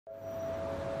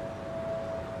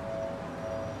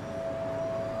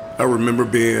I remember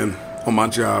being on my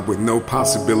job with no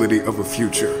possibility of a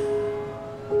future.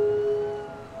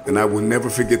 And I will never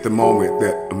forget the moment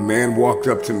that a man walked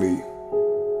up to me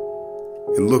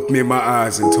and looked me in my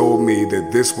eyes and told me that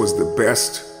this was the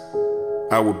best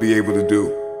I would be able to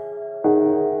do.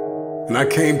 And I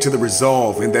came to the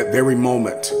resolve in that very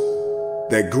moment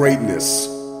that greatness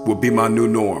would be my new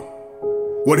norm.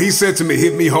 What he said to me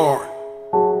hit me hard.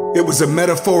 It was a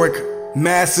metaphoric,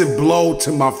 massive blow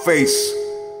to my face.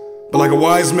 But like a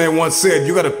wise man once said,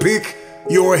 you gotta pick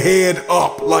your head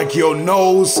up like your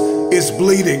nose is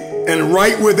bleeding. And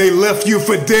right where they left you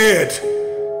for dead,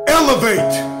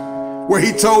 elevate. Where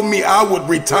he told me I would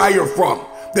retire from,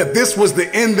 that this was the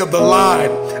end of the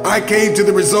line. I came to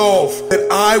the resolve that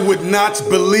I would not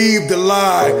believe the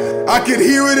lie. I could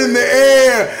hear it in the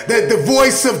air that the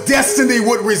voice of destiny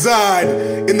would reside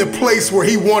in the place where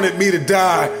he wanted me to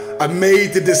die. I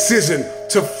made the decision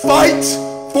to fight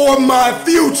for my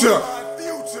future.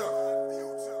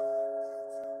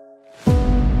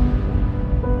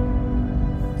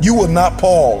 You will not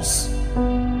pause.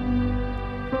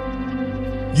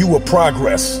 You will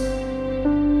progress.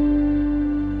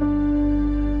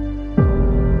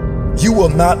 You will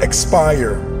not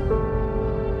expire.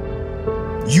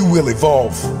 You will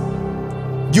evolve.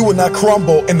 You will not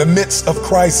crumble in the midst of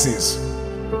crises.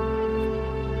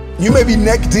 You may be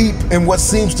neck deep in what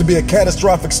seems to be a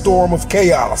catastrophic storm of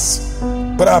chaos,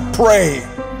 but I pray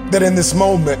that in this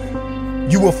moment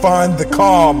you will find the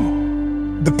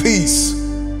calm, the peace,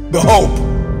 the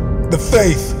hope, the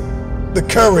faith, the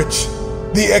courage,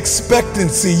 the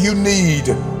expectancy you need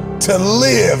to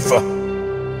live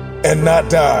and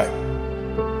not die,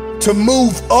 to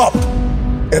move up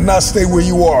and not stay where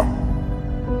you are.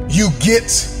 You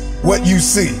get what you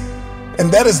see,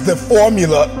 and that is the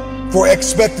formula for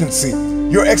expectancy.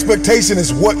 Your expectation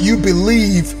is what you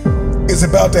believe is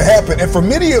about to happen. And for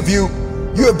many of you,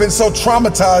 you have been so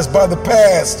traumatized by the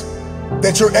past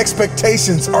that your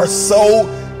expectations are so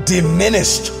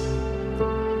diminished.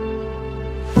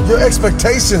 Your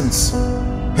expectations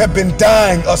have been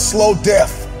dying a slow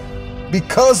death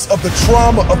because of the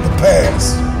trauma of the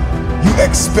past. You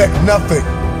expect nothing.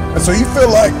 And so you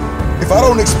feel like, if I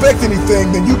don't expect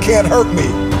anything, then you can't hurt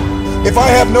me. If I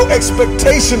have no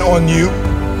expectation on you,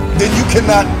 then you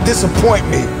cannot disappoint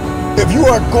me. If you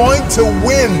are going to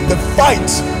win the fight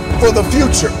for the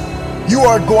future, you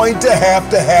are going to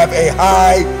have a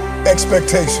high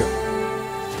expectation.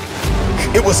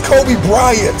 It was Kobe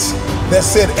Bryant that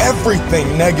said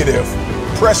everything negative,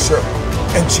 pressure,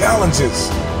 and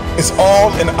challenges is all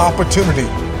an opportunity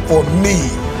for me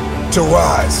to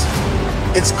rise.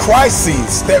 It's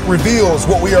crises that reveals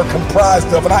what we are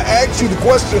comprised of. And I ask you the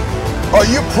question, are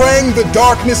you praying the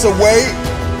darkness away,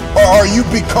 or are you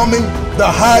becoming the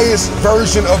highest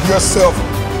version of yourself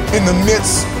in the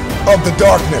midst of the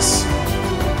darkness?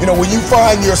 You know, when you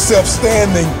find yourself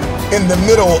standing in the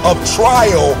middle of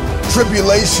trial,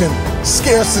 tribulation,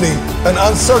 scarcity, and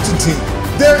uncertainty,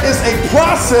 there is a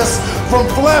process from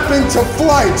flapping to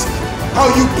flight.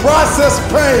 How you process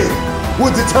pain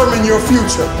will determine your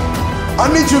future.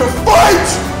 I need you to fight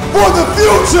for the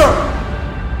future.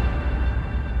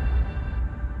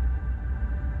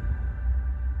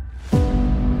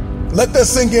 Let that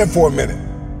sink in for a minute.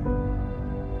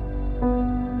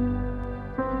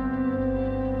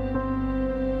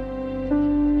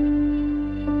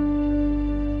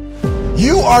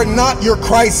 You are not your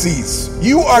crises.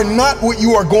 You are not what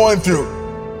you are going through.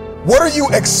 What are you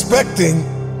expecting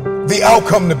the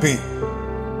outcome to be?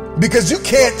 Because you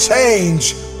can't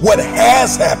change what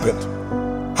has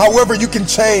happened. However, you can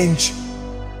change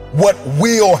what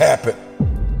will happen.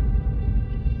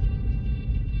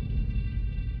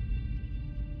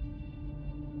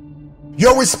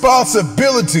 Your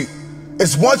responsibility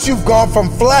is, once you've gone from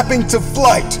flapping to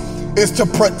flight, is to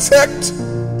protect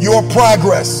your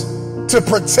progress, to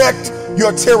protect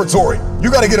your territory. You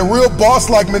got to get a real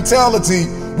boss-like mentality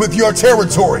with your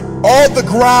territory. All the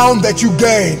ground that you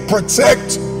gain,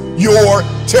 protect your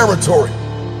territory.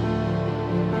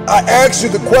 I ask you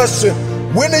the question,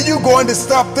 when are you going to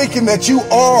stop thinking that you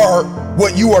are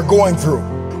what you are going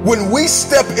through? When we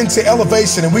step into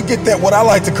elevation and we get that, what I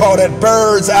like to call that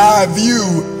bird's eye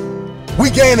view, we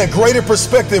gain a greater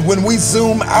perspective when we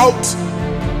zoom out.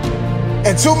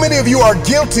 And too many of you are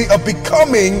guilty of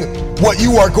becoming what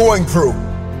you are going through.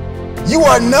 You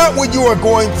are not what you are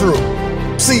going through.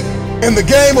 See, in the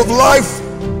game of life,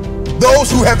 those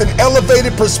who have an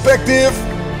elevated perspective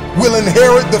will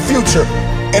inherit the future.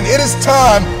 And it is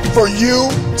time for you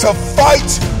to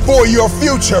fight for your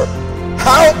future.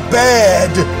 How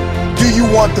bad do you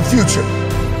want the future?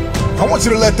 I want you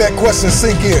to let that question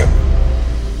sink in.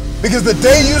 Because the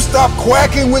day you stop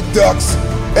quacking with ducks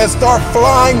and start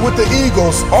flying with the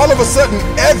eagles, all of a sudden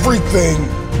everything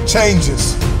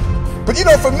changes. But you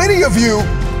know, for many of you,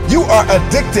 you are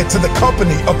addicted to the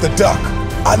company of the duck.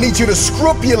 I need you to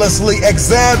scrupulously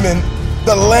examine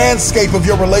the landscape of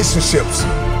your relationships.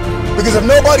 Because if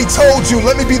nobody told you,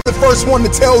 let me be the first one to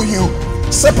tell you,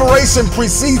 separation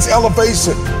precedes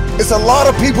elevation. It's a lot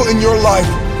of people in your life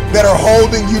that are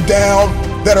holding you down,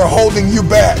 that are holding you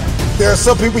back. There are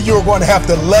some people you are going to have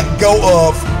to let go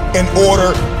of in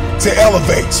order to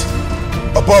elevate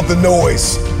above the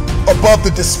noise, above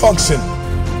the dysfunction,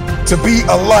 to be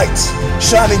a light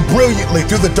shining brilliantly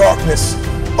through the darkness,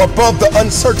 above the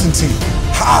uncertainty,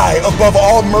 high above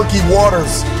all murky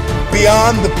waters,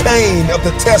 beyond the pain of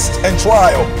the test and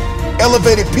trial.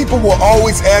 Elevated people will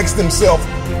always ask themselves,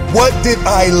 what did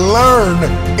I learn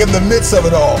in the midst of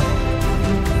it all?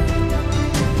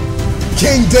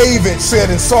 King David said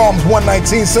in Psalms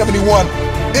 119:71,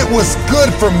 it was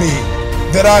good for me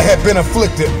that I had been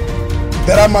afflicted,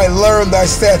 that I might learn thy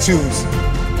statutes.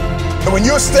 And when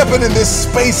you're stepping in this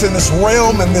space, in this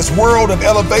realm, in this world of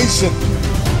elevation,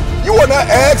 you are not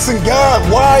asking God,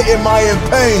 why am I in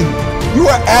pain? You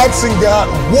are asking God,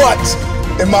 what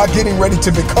am I getting ready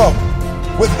to become?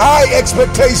 With high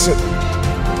expectation,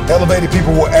 elevated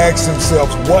people will ask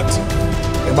themselves, what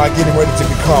am I getting ready to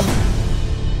become?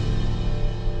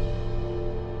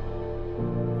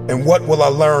 And what will I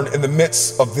learn in the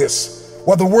midst of this?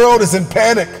 While the world is in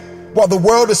panic, while the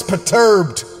world is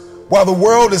perturbed, while the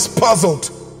world is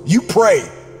puzzled, you pray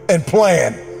and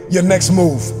plan your next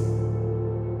move.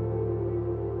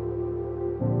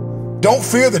 Don't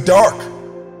fear the dark.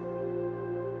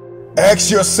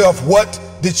 Ask yourself, what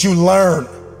did you learn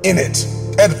in it?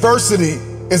 Adversity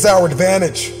is our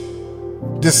advantage.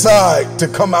 Decide to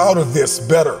come out of this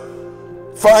better.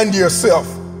 Find yourself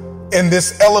in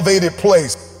this elevated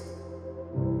place.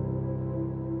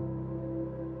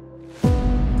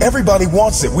 Everybody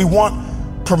wants it. We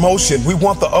want promotion. We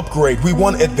want the upgrade. We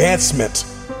want advancement.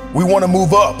 We want to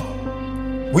move up.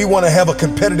 We want to have a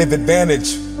competitive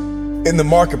advantage in the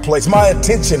marketplace. My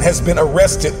attention has been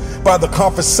arrested by the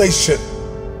conversation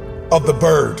of the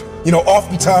bird. You know,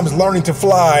 oftentimes learning to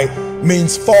fly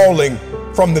means falling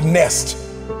from the nest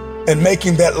and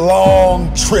making that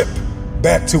long trip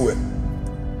back to it.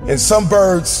 And some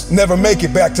birds never make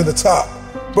it back to the top.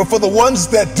 But for the ones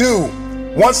that do,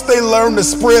 once they learn to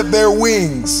spread their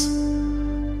wings,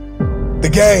 the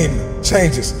game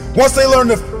changes. Once they learn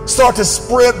to start to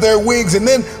spread their wings and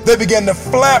then they begin to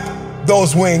flap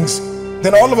those wings,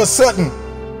 then all of a sudden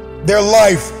their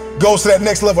life goes to that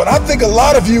next level. And I think a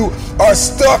lot of you are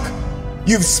stuck.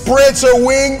 You've spread your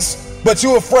wings, but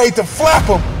you're afraid to flap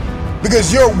them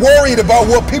because you're worried about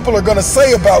what people are going to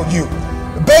say about you.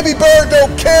 The baby bird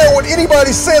don't care what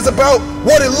anybody says about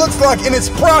what it looks like in its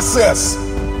process,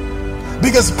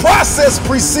 because process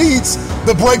precedes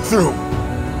the breakthrough.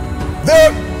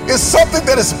 There is something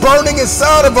that is burning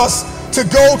inside of us to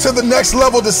go to the next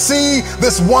level, to see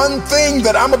this one thing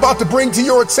that I'm about to bring to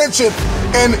your attention.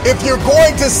 And if you're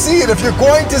going to see it, if you're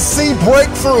going to see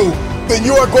breakthrough, then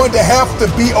you are going to have to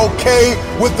be okay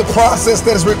with the process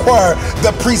that is required,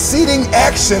 the preceding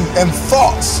action and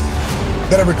thoughts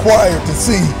that are required to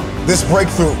see this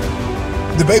breakthrough.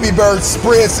 The baby bird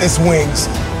spreads its wings,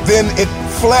 then it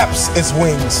flaps its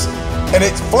wings, and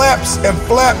it flaps and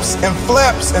flaps and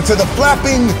flaps until the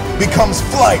flapping becomes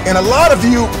flight. And a lot of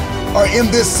you are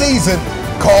in this season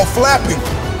called flapping.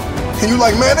 And you're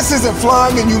like, man, this isn't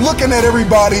flying. And you're looking at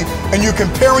everybody and you're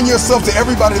comparing yourself to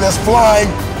everybody that's flying,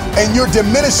 and you're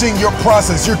diminishing your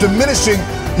process. You're diminishing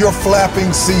your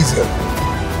flapping season.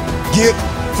 Get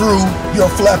through your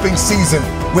flapping season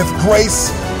with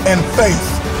grace and faith.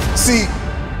 See,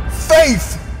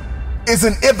 faith is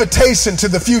an invitation to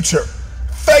the future.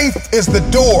 Faith is the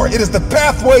door. It is the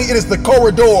pathway. It is the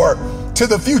corridor to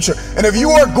the future. And if you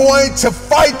are going to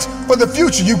fight for the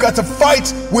future, you've got to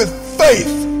fight with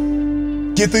faith.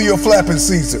 Get through your flapping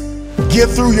season. Get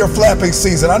through your flapping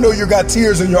season. I know you got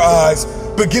tears in your eyes,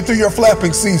 but get through your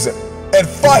flapping season and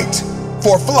fight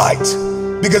for flight,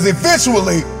 because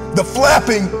eventually the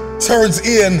flapping turns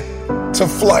into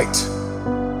flight.